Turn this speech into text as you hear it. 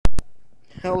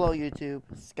Hello YouTube,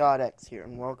 ScottX here,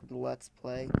 and welcome to Let's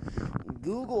Play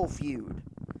Google Feud.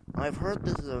 I've heard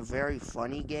this is a very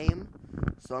funny game,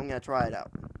 so I'm gonna try it out.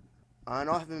 I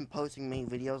know I haven't been posting many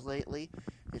videos lately.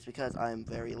 It's because I'm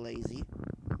very lazy,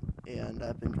 and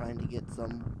I've been trying to get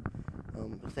some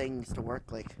things to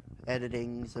work, like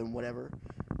editings and whatever,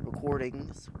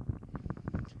 recordings.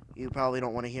 You probably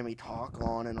don't want to hear me talk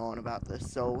on and on about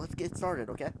this, so let's get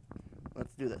started, okay?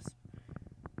 Let's do this.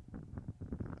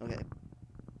 Okay.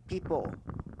 People.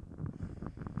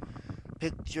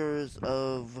 Pictures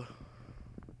of,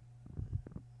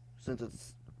 since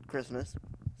it's Christmas,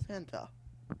 Santa.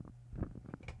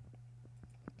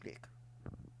 Click.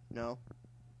 No.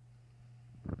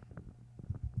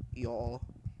 Y'all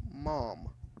mom.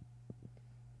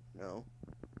 No.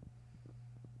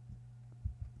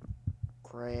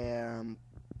 Krampus.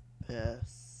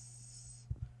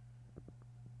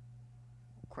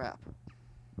 Crap.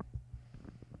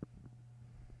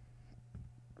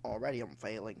 Already I'm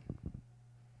failing.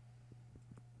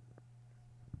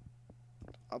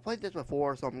 I played this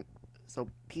before, so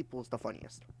people's the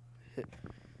funniest.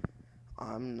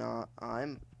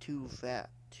 I'm too fat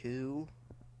to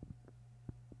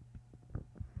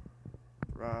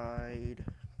ride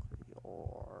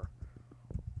your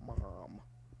mom.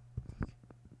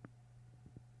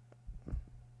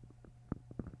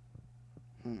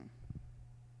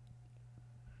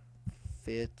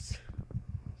 Fits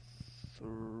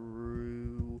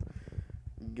through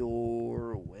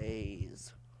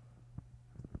doorways.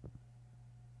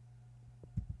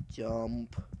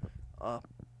 Jump up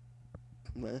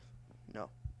with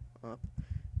no up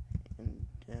and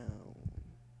down.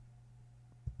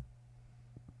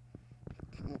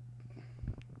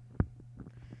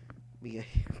 Be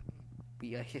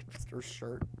a hipster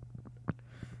shirt.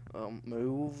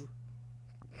 Move.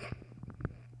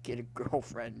 Get a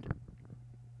girlfriend.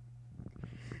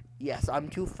 Yes, I'm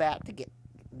too fat to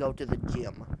go to the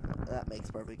gym. That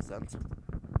makes perfect sense.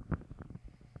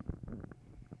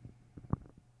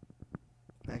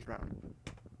 Next round.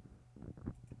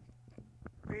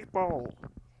 People.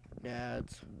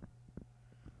 Dad's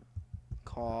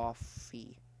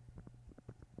coffee.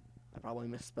 I probably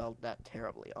misspelled that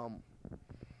terribly.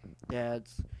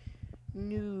 Dad's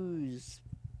newspaper.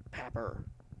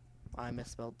 I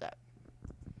misspelled that.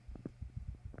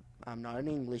 I'm not an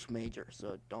English major,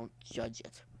 so don't judge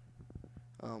it.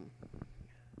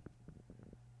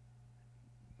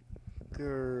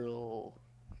 Girlfriend.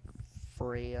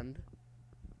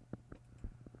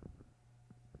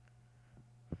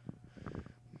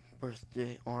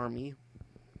 Birthday army.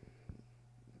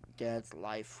 Dad's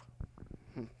life.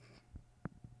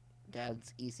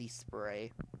 Dad's easy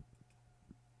spray.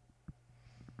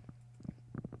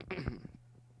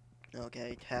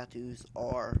 Okay, tattoos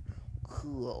are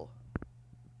cool.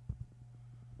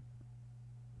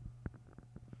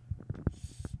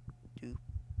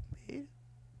 Stupid.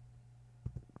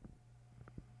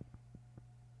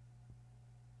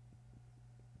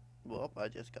 Well, I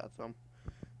just got some.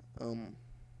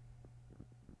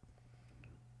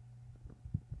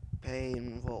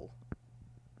 Painful.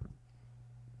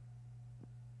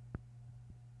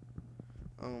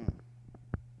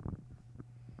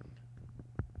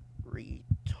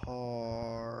 Retarded.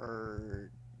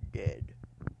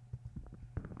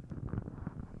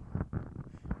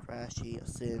 Trashy, a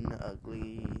sin,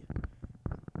 ugly,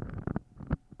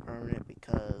 permanent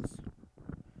because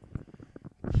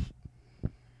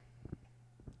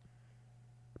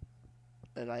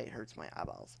the light hurts my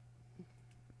eyeballs.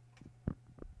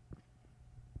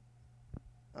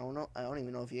 I don't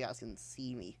even know if you guys can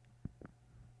see me.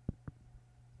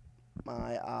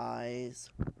 My eyes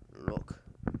look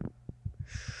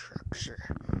sexy.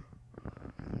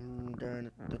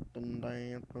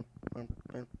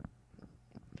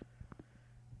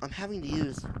 I'm having to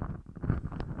use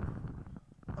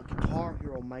a Guitar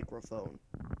Hero microphone.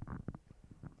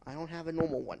 I don't have a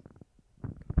normal one.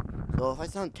 So if I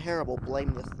sound terrible,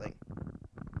 blame this thing.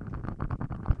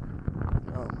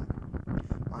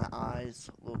 My eyes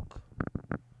look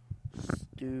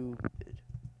stupid.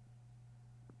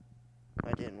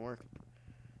 That didn't work.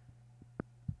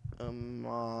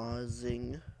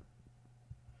 Amazing.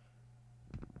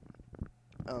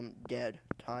 Dead,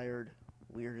 tired,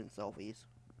 weird in selfies.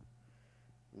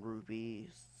 Groupie,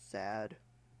 sad.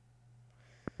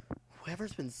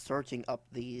 Whoever's been searching up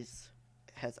these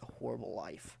has a horrible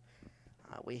life.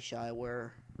 I wish I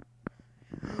were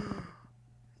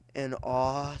an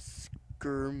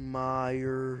Oscar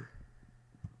Mayer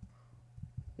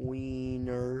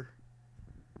wiener.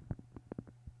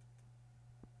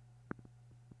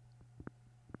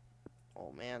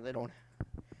 Oh man, they don't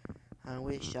I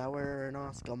wish I were an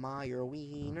Oscar Mayer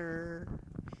wiener.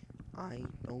 I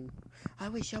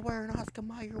wish I were an Oscar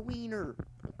Mayer wiener.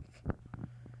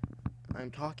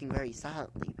 I'm talking very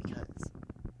silently because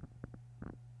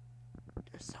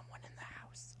there's someone in the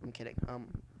house. I'm kidding.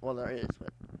 Well, there is,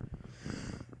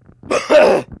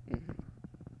 but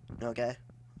okay.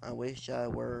 I wish I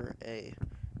were a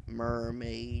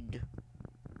mermaid.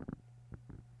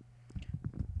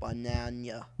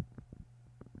 Banana.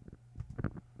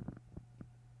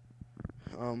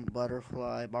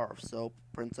 Butterfly, bar of soap,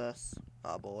 princess,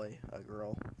 a boy, a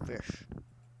girl, fish.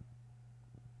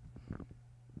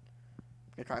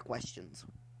 Gonna try questions.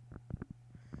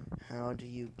 How do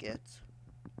you get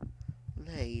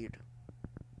laid?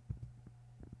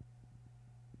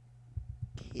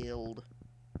 Killed.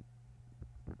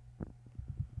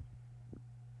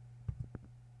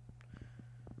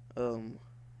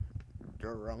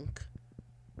 Drunk.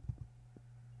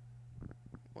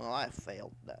 Well, I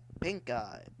failed that. Pink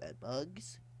eye, bed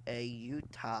bugs,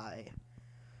 tie,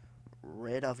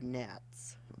 rid of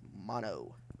gnats,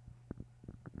 mono.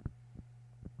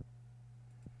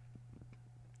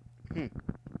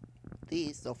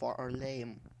 These so far are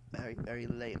lame. Very, very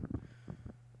lame.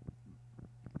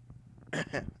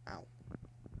 Ow.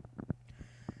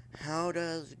 How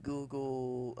does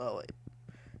Google... Oh, wait.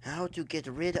 How to get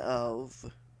rid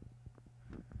of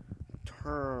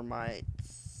termites.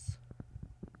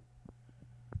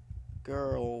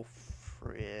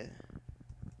 Girlfriend.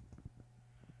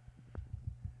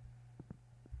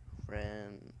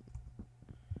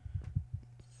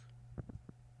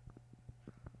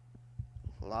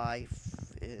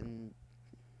 Life in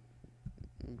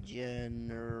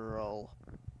general.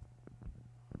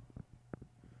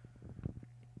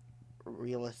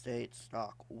 Real estate,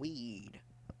 stock, weed.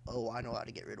 Oh, I know how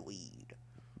to get rid of weed.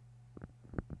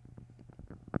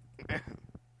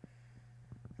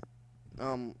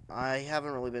 I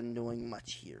haven't really been doing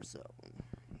much here, so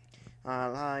I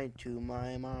lied to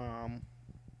my mom,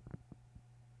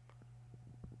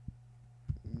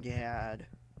 dad,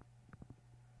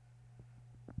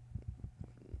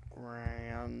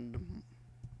 grandma,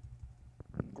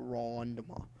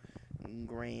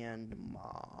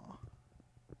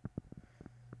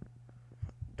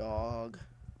 dog,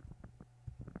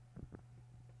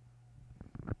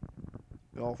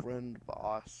 girlfriend,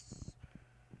 boss.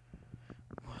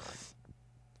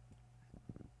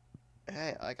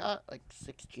 Hey, I got like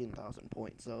 16,000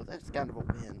 points, so that's kind of a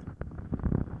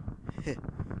win.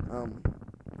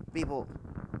 People,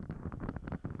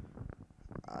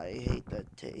 I hate the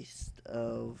taste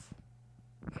of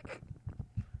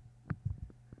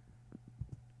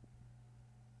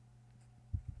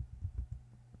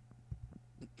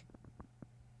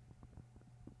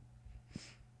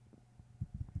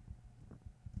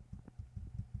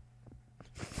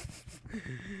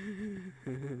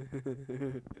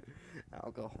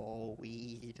alcohol,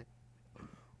 weed,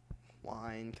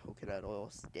 wine, coconut oil,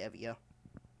 stevia.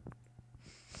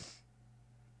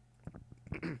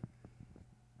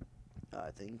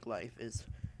 I think life is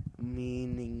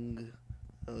meaningless.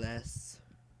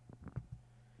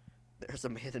 There's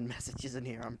some hidden messages in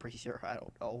here, I'm pretty sure. I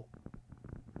don't know.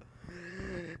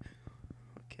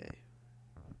 Okay.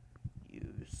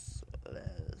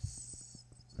 Useless.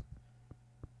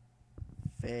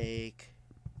 Fake.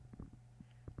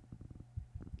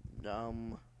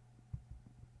 Dumb.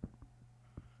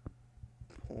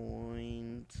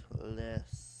 Pointless.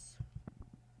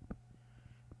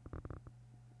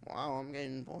 Wow, I'm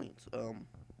getting points.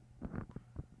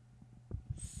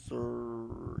 Surreal.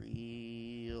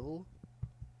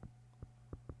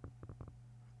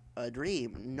 A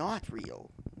dream, not real.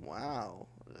 Wow,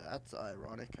 that's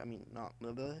ironic. I mean, not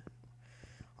the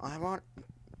ironic.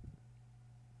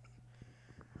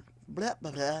 Blah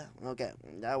blah blah. Okay,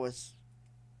 that was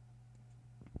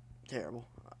terrible.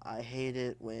 I hate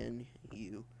it when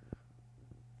you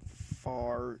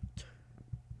fart.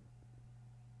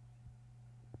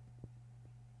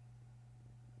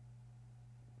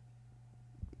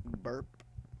 Burp.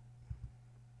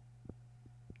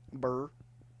 Burr.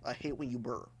 I hate when you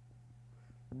burr.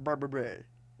 Burr, burr, burr.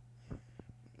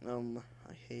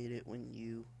 I hate it when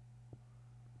you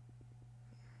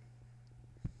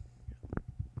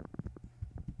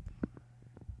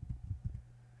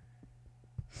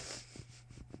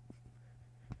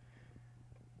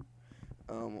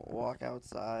walk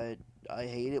outside. I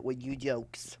hate it when you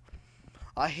jokes.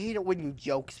 I hate it when you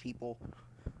jokes, people.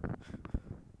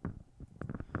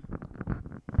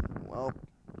 Well,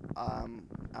 I'm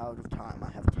out of time.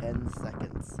 I have 10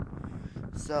 seconds.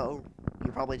 So,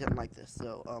 you probably didn't like this.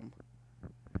 So,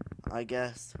 I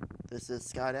guess this is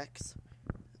ScottX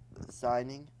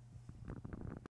signing.